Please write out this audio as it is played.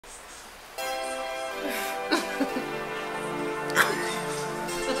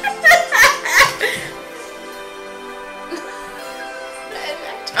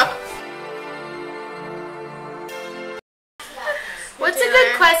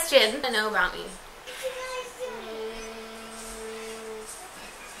question. I know about me.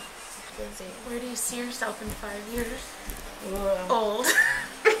 Where do you see yourself in 5 years? Old.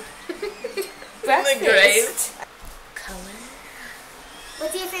 That's great. Color.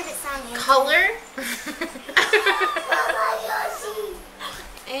 What's your favorite song? Color.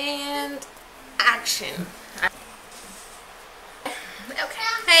 And action.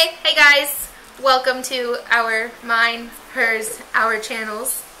 Okay. Hey guys. Welcome to our mine, hers, our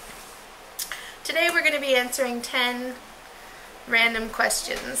channels. Today we're going to be answering 10 random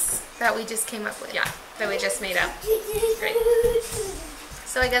questions that we just came up with. Yeah, that we just made up. Great.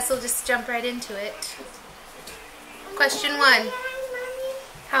 So I guess we'll just jump right into it. Question 1.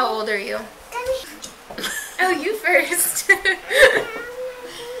 How old are you? Oh, you first.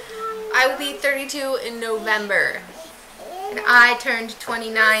 I will be 32 in November. And I turned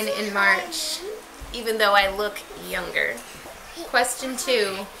 29 in March. Even though I look younger. Question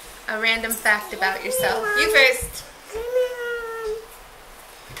 2. A random fact about yourself. You first.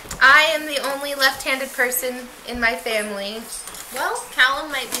 I am the only left-handed person in my family. Well,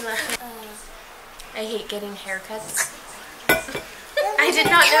 Callum might be left. I hate getting haircuts. I did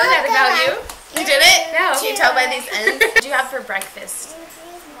not know that about you. You did it? No. Can you tell by these ends? What did you have for breakfast?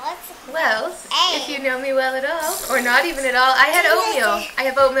 Well, if you know me well at all, or not even at all, I had oatmeal. I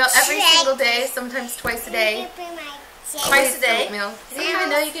have oatmeal every single day, sometimes twice a day. Twice a day? Oatmeal. I didn't even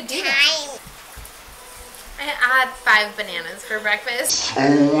know you could do that. I had 5 bananas for breakfast. Oh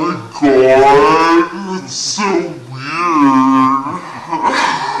my god, it's so weird.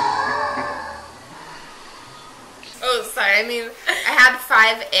 Oh, sorry, I mean, I had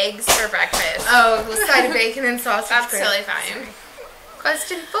 5 eggs for breakfast. Oh, with side of bacon and sausage. That's bread. totally fine.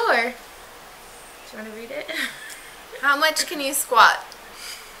 Question 4. Do you want to read it? How much can you squat?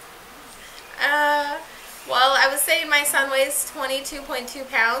 Well, I was saying my son weighs 22.2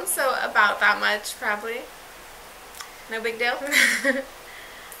 pounds, so about that much, probably. No big deal.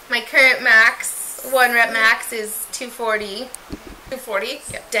 My current max, 1 rep max, is 240. 240?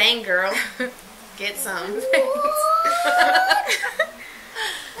 Yep. Dang, girl. Get some.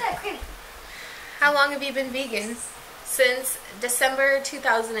 How long have you been vegan? Since December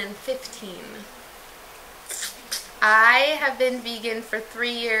 2015. I have been vegan for 3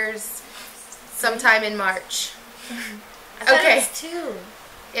 years, sometime in March. I thought Okay. it was 2.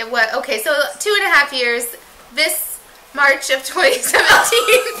 It was, okay, so 2.5 years, this March of 2017.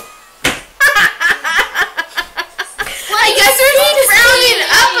 I guess we're rounding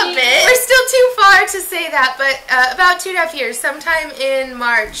up a bit. We're still too far to say that, but about 2.5 years, sometime in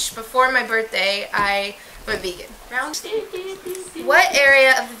March, before my birthday, I went vegan. What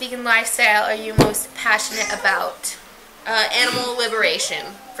area of the vegan lifestyle are you most passionate about? Animal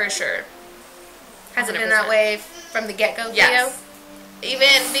liberation, for sure. Has it been 100%. that way from the get-go for Yes.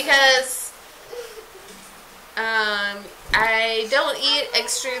 Even because I don't eat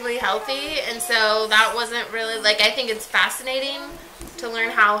extremely healthy, and so that wasn't really, like, I think it's fascinating to learn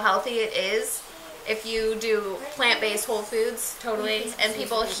how healthy it is if you do plant-based whole foods, totally, and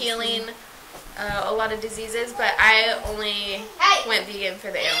people healing a lot of diseases, but I only went vegan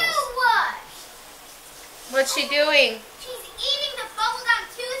for the animals. What's she doing? She's eating the bubblegum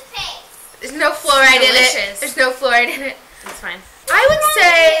toothpaste. There's no fluoride in it. Delicious. There's no fluoride in it. It's fine. I would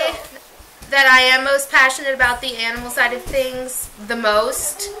say that I am most passionate about the animal side of things the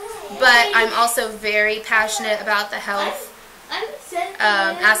most, but I'm also very passionate about the health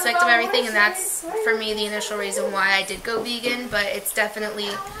aspect of everything, and that's, for me, the initial reason why I did go vegan, but it's definitely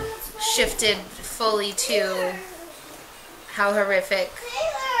shifted fully to how horrific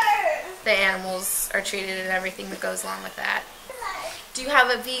the animals are treated and everything that goes along with that. Do you have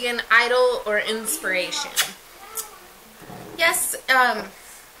a vegan idol or inspiration? Yes, I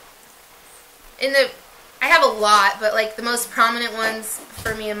have a lot, but like the most prominent ones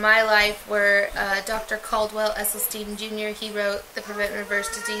for me in my life were Dr. Caldwell Esselstyn Jr. He wrote the Prevent and Reverse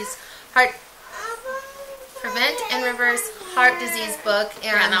Heart Disease book,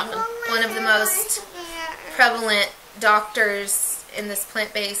 and one of the most prevalent doctors in this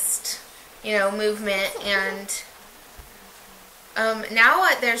plant-based, movement. And now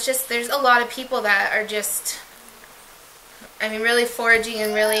there's a lot of people that are just, really foraging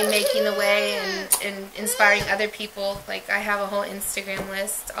and really making the way and inspiring other people. Like, I have a whole Instagram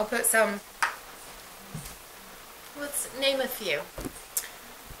list. I'll put some. Let's name a few.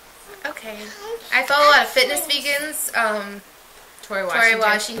 Okay. I follow a lot of fitness vegans. Tori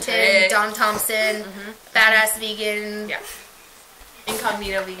Washington, Dom Thompson, Badass Vegan. Yeah.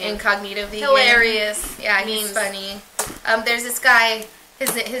 Incognito Vegan. Hilarious. Yeah, he's funny. There's this guy,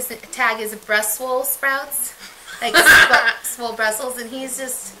 his tag is breast swole sprouts. like swole Brussels, and he's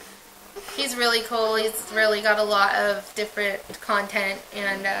really cool. He's really got a lot of different content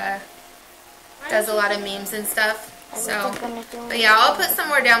and does a lot of memes and stuff. So, but yeah, I'll put some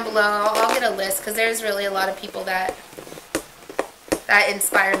more down below. I'll get a list because there's really a lot of people that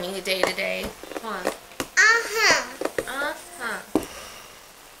inspire me day to day.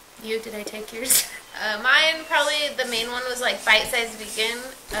 You, did I take yours? Mine, probably the main one was like Bite Size Vegan,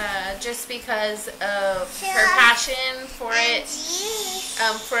 just because of her passion for it,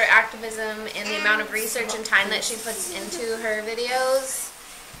 for activism, and the amount of research and time that she puts into her videos.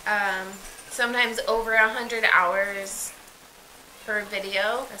 Sometimes over 100 hours per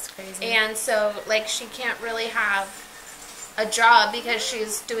video. That's crazy. And so, like, she can't really have a job because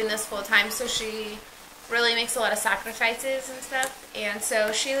she's doing this full time, so she really makes a lot of sacrifices and stuff. And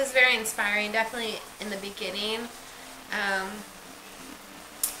so she was very inspiring, definitely in the beginning. And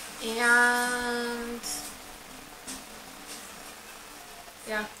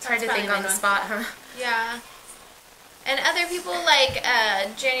yeah, it's hard to think on the spot, huh? Yeah. And other people like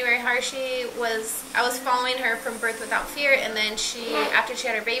January Harshe I was following her from Birth Without Fear, and then after she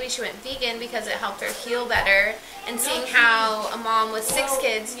had her baby, she went vegan because it helped her heal better. And seeing how a mom with 6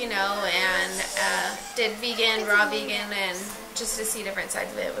 kids, you know, and did vegan, raw vegan, and just to see different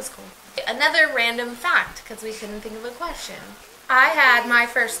sides of it was cool. Another random fact, because we couldn't think of a question. I had my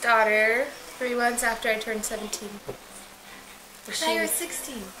first daughter 3 months after I turned 17. I thought you were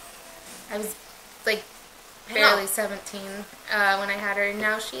 16. I was like barely 17 when I had her, and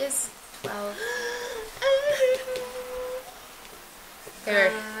now she is 12.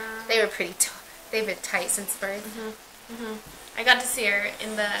 They were pretty they've been tight since birth. I got to see her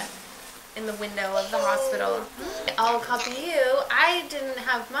in the window of the hospital. I'll copy you. I didn't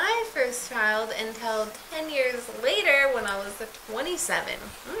have my first child until 10 years later when I was 27.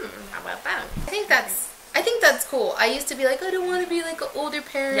 How about that? I think that's cool. I used to be like, I don't want to be like an older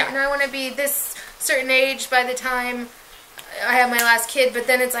parent, and I want to be this certain age by the time I have my last kid. But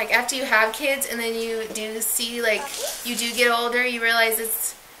then it's like after you have kids and then you do see, like, you do get older, you realize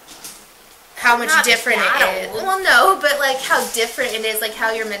it's how much different it is. Well, no, but like how different it is, like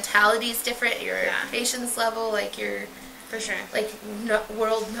how your mentality is different, your patience level, like your like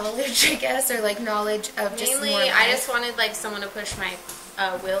world knowledge, I guess, or like knowledge of just mainly more life. I just wanted like someone to push my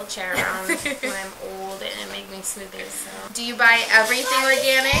wheelchair around when I'm old and make me smoothies. So. Do you buy everything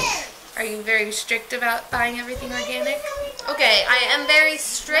organic? Are you very strict about buying everything organic? Okay, I am very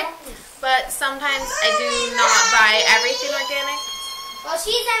strict, but sometimes I do not buy everything organic. Well,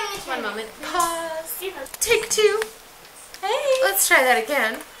 she's having a One moment. Pause. Take 2. Hey. Let's try that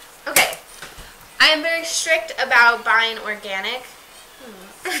again. Okay. I am very strict about buying organic.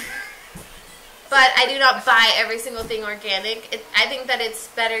 But I do not buy every single thing organic. I think that it's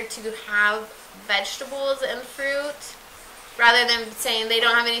better to have vegetables and fruit rather than saying they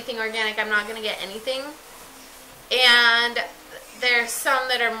don't have anything organic, I'm not going to get anything. And there's some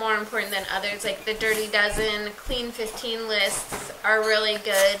that are more important than others, like the Dirty Dozen, Clean 15 lists are really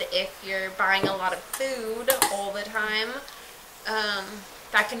good if you're buying a lot of food all the time.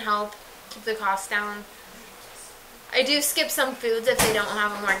 That can help keep the cost down. I do skip some foods if they don't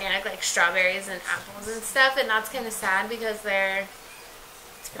have them organic, like strawberries and apples and stuff, and that's kind of sad because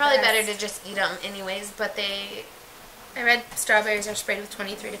it's probably better to just eat them anyways, but I read strawberries are sprayed with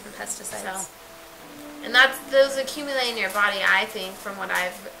 23 different pesticides. So. And those accumulate in your body, I think, from what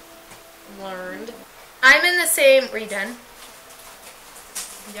I've learned. I'm in the same... Were you done?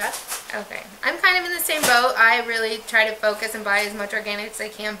 Yeah. Okay. I'm kind of in the same boat. I really try to focus and buy as much organic as I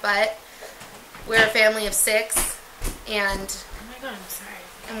can, but we're a family of 6, and... Oh my god, I'm sorry.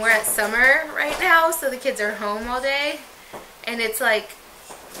 And we're at summer right now, so the kids are home all day, and it's like...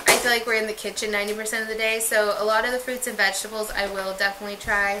 I feel like we're in the kitchen 90% of the day, so a lot of the fruits and vegetables I will definitely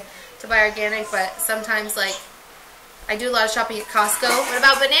try to buy organic, but sometimes, like, I do a lot of shopping at Costco. What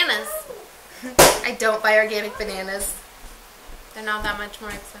about bananas? I don't buy organic bananas. They're not that much more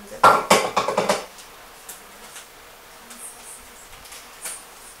expensive.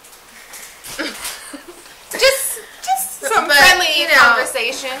 just some friendly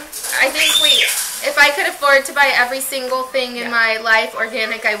conversation. I think if I could afford to buy every single thing in my life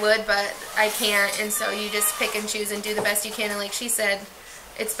organic, I would, but I can't, and so you just pick and choose and do the best you can. And like she said,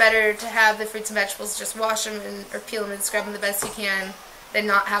 it's better to have the fruits and vegetables, just wash them or peel them and scrub them the best you can than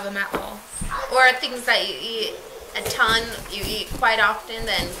not have them at all. Or things that you eat a ton, you eat quite often,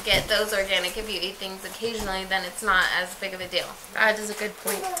 then get those organic. If you eat things occasionally, then it's not as big of a deal. That is a good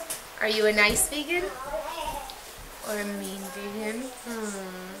point. Are you a nice vegan or a mean vegan?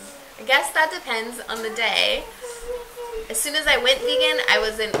 I guess that depends on the day. as soon as I went vegan, I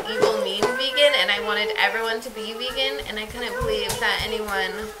was an evil, mean vegan, and I wanted everyone to be vegan, and I couldn't believe that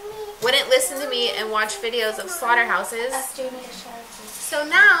anyone wouldn't listen to me and watch videos of slaughterhouses. So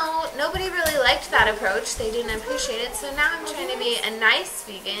now, nobody really liked that approach. They didn't appreciate it, so now I'm trying to be a nice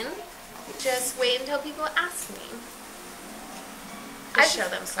vegan. Just wait until people ask me. I show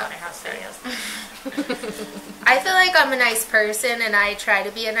them slaughterhouse videos. I feel like I'm a nice person, and I try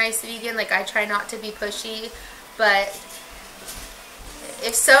to be a nice vegan. Like, I try not to be pushy, but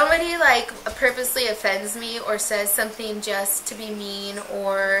if somebody, like, purposely offends me or says something just to be mean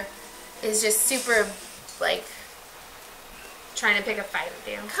or is just super, like, Trying to pick a fight with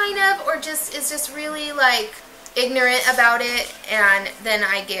you. kind of, or just is just really, like, ignorant about it, and then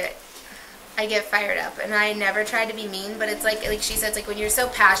I get fired up, and I never try to be mean, but it's like she said, it's like when you're so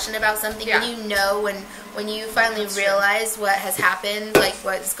passionate about something, Yeah. and you know when you finally realize what has happened, like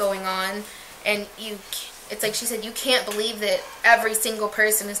what's going on, and it's like she said, you can't believe that every single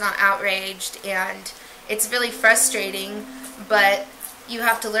person is not outraged, and it's really frustrating, but you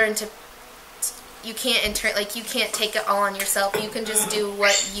have to learn to, you can't you can't take it all on yourself. You can just do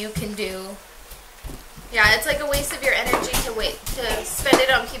what you can do. Yeah, it's like a waste of your energy to spend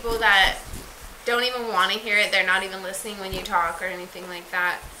it on people that don't even want to hear it. They're not even listening when you talk or anything like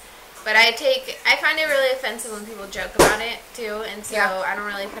that. But I find it really offensive when people joke about it too, and so Yeah. I don't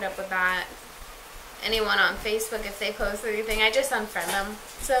really put up with that. Anyone on Facebook, if they post anything, I just unfriend them.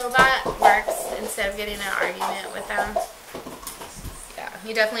 So that works instead of getting in an argument with them. Yeah,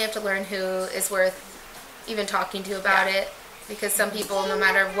 you definitely have to learn who is worth even talking to about it, because some people, no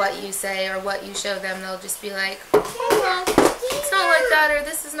matter what you say or what you show them, they'll just be like, oh, well, it's not like that, or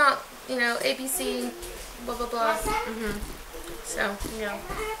this is not, you know, ABC, blah, blah, blah. So, Yeah.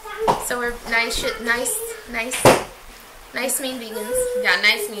 so we're nice mean vegans. Yeah,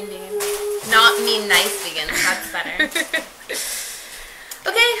 nice mean vegans. Not mean nice vegans. That's better.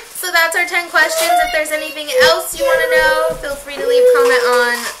 Okay, so that's our 10 questions. If there's anything else you want to know, feel free to leave a comment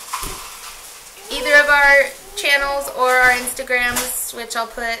on either of our channels or our Instagrams, which I'll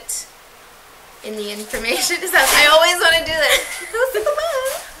put in the information. I always want to do this.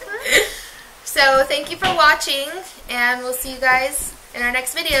 So thank you for watching, and we'll see you guys in our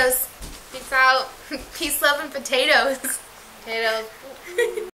next videos. Peace out. Peace, love, and potatoes. Potatoes.